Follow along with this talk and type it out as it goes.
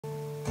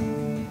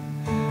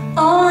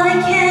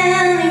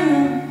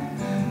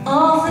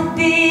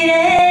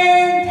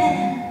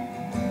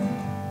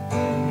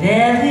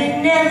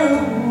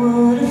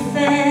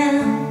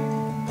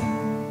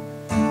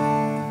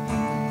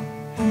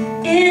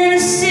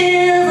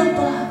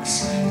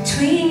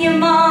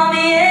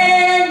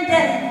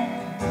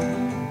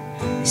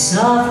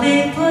softly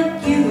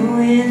put you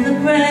in the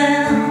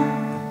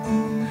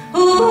ground.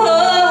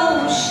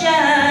 Oh,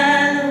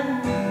 Shiloh,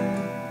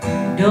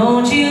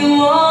 don't you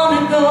want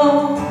to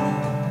go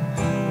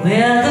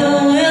where the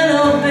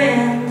willow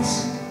bends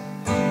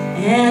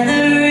and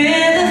the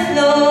river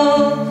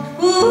flows?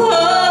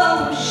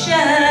 Oh,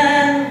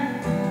 Shiloh,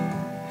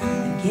 I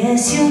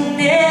guess you'll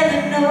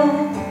never know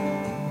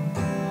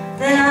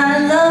that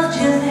I loved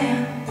you then,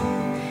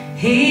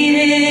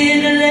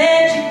 hated to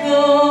let you go.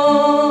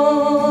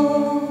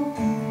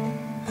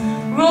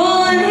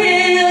 Rolling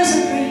hills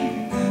of green,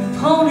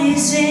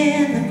 ponies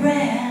in the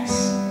grass.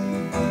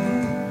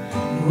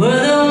 You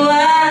were the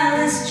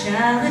wildest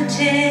child of 10.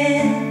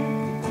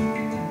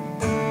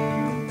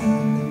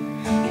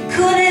 You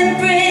couldn't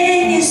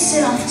bring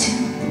yourself to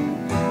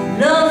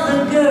love the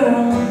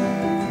girl.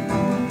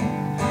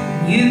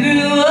 You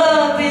grew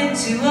up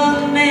into a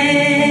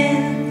man.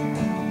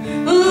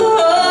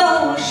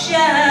 Oh,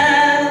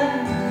 Shiloh,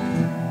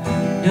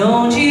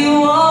 don't you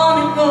want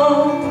to go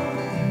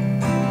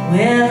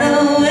where the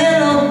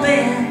willow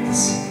bends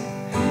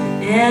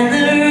and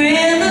the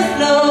river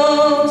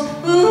flows?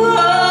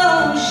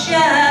 Oh,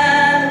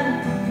 Shiloh,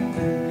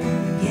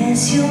 I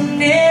guess you'll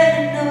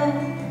never know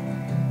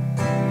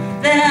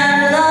that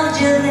I loved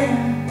you then,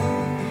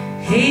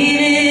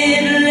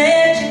 hated to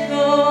let you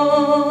go.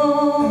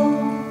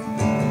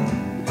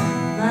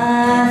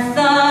 My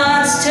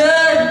thoughts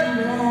turn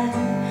black,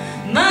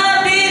 my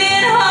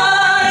beating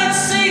heart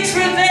seeks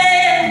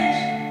revenge,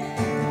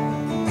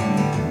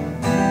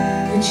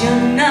 but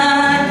you're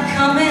not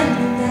coming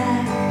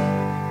back.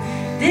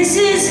 This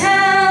is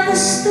how the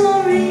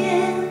story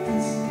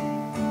ends.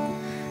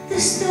 The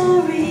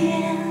story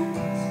ends.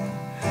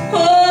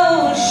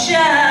 Oh,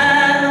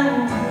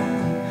 Shiloh,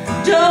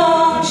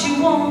 don't you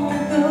want to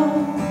go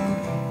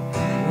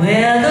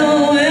where the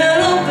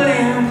willow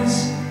bends,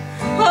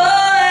 oh,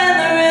 and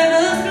the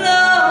river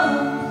flows?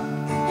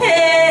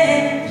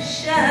 Hey,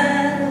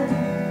 Shiloh,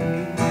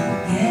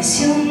 guess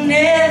you'll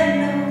never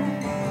know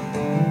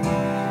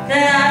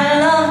that I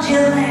loved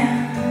you then,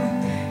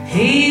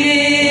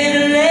 hated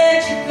to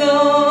let you go.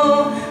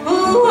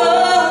 Ooh,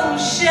 oh,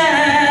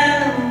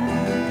 Shiloh,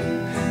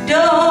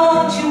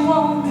 don't you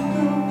want to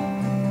go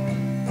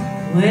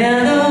where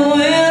the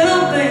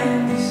willow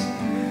bends,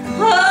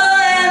 oh,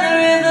 and the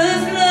river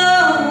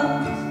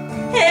flows?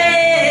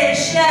 Hey,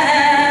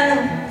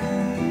 Shiloh,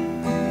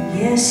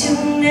 guess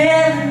you'll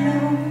never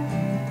know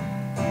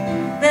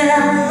that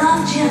I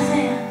loved you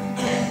then,